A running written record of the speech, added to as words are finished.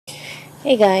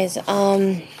Hey guys,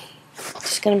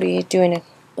 just gonna be doing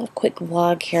a quick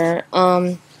vlog here.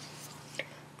 Not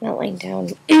laying down,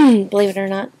 believe it or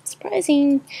not,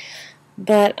 surprising,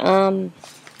 but I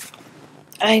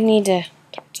need to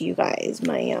talk to you guys,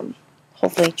 my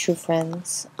hopefully true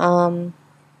friends. I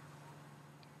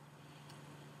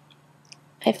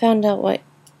found out what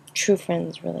true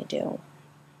friends really do,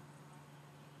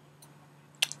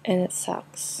 and it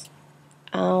sucks.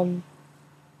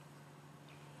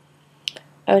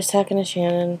 I was talking to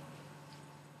Shannon,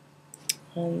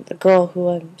 the girl who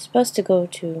I'm supposed to go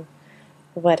to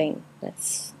the wedding.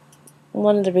 That's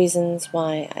one of the reasons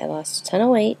why I lost a ton of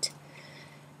weight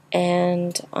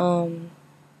and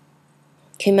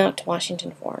came out to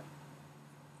Washington for.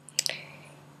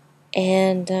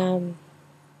 And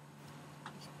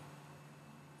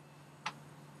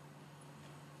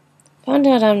found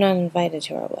out I'm not invited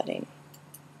to our wedding.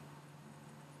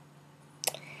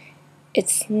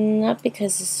 It's not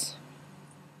because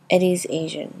Eddie's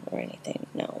Asian or anything.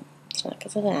 No, it's not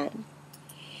because of that.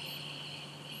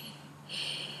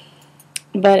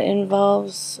 But it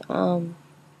involves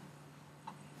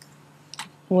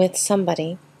with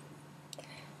somebody.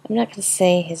 I'm not going to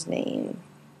say his name.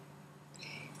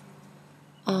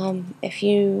 If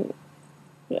you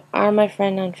are my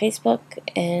friend on Facebook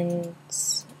and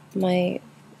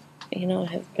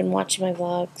have been watching my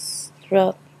vlogs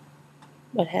throughout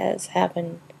what has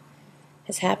happened.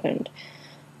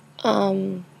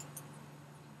 All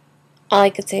I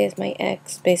could say is my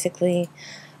ex basically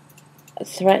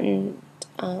threatened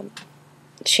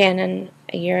Shannon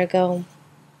a year ago,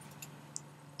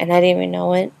 and I didn't even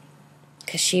know it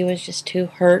because she was just too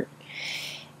hurt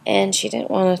and she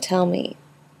didn't want to tell me.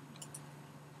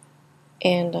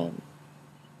 And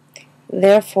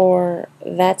therefore,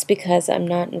 that's because I'm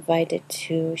not invited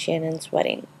to Shannon's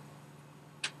wedding.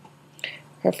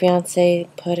 Her fiance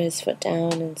put his foot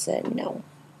down and said no.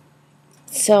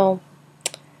 So,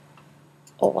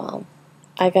 oh well,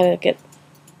 I gotta get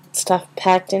stuff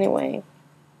packed anyway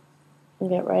and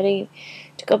get ready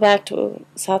to go back to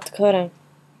South Dakota.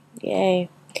 Yay.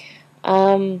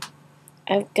 I've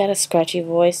got a scratchy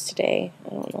voice today. I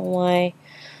don't know why.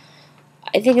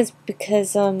 I think it's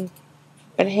because I've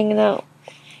been hanging out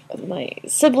with my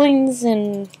siblings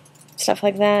and stuff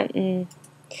like that, and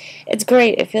it's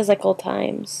great. It feels like old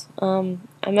times. I'm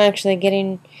going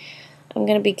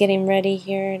to be getting ready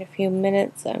here in a few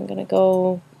minutes. I'm going to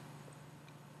go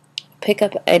pick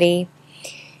up Eddie,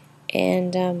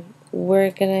 and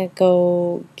we're going to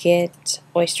go get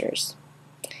oysters.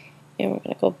 And we're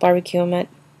going to go barbecue them at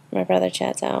my brother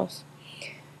Chad's house.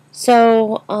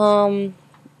 So,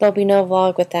 there'll be no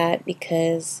vlog with that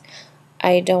because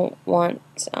I don't want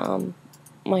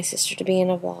my sister to be in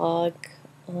a vlog.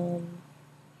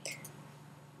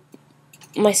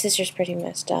 My sister's pretty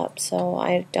messed up, so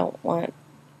I don't want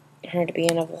her to be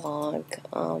in a vlog.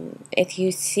 If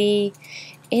you see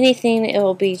anything, it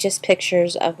will be just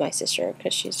pictures of my sister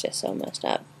because she's just so messed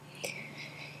up.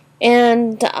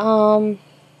 And I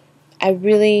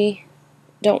really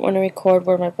don't want to record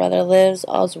where my brother lives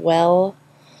as well.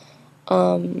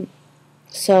 But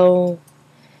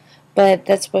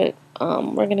that's what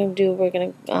we're gonna do.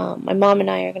 My mom and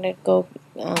I are gonna go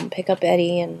pick up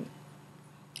Eddie, and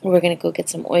we're gonna go get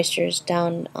some oysters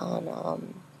down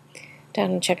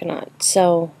in Chuckanut.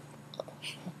 So,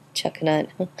 Chuckanut.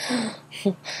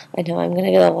 I know I'm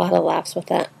gonna get a lot of laughs with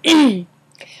that,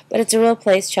 but it's a real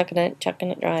place, Chuckanut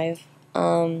Drive.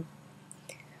 I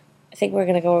think we're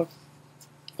gonna go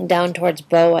down towards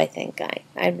Bow.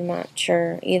 I'm not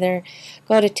sure. Either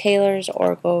go to Taylor's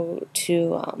or go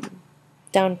to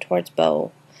down towards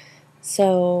Bow.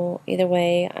 So either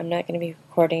way, I'm not going to be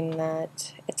recording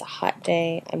that. It's a hot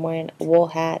day. I'm wearing a wool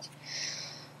hat.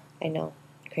 I know,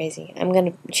 crazy. I'm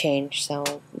going to change.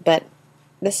 But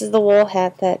this is the wool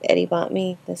hat that Eddie bought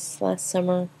me this last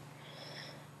summer.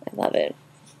 I love it.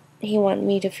 He wanted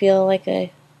me to feel like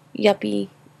a yuppie,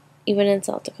 even in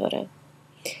South Dakota.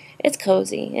 It's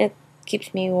cozy. It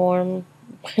keeps me warm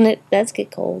when it does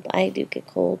get cold. I do get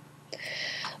cold.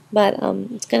 But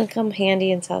it's going to come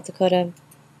handy in South Dakota.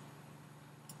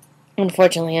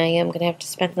 Unfortunately, I am going to have to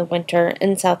spend the winter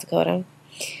in South Dakota.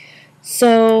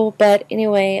 So, but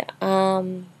anyway,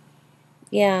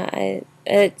 yeah,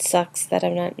 it sucks that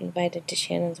I'm not invited to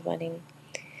Shannon's wedding.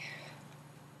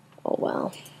 Oh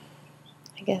well.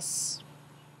 I guess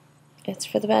it's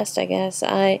for the best, I guess.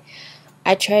 I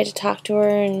tried to talk to her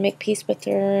and make peace with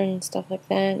her and stuff like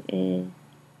that, and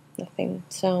nothing.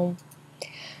 So,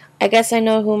 I guess I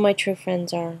know who my true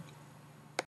friends are.